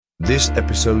This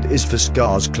episode is for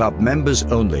Scars Club members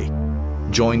only.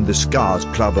 Join the Scars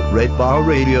Club at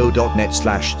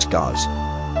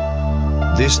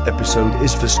redbarradio.net/scars. This episode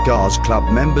is for Scars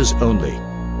Club members only.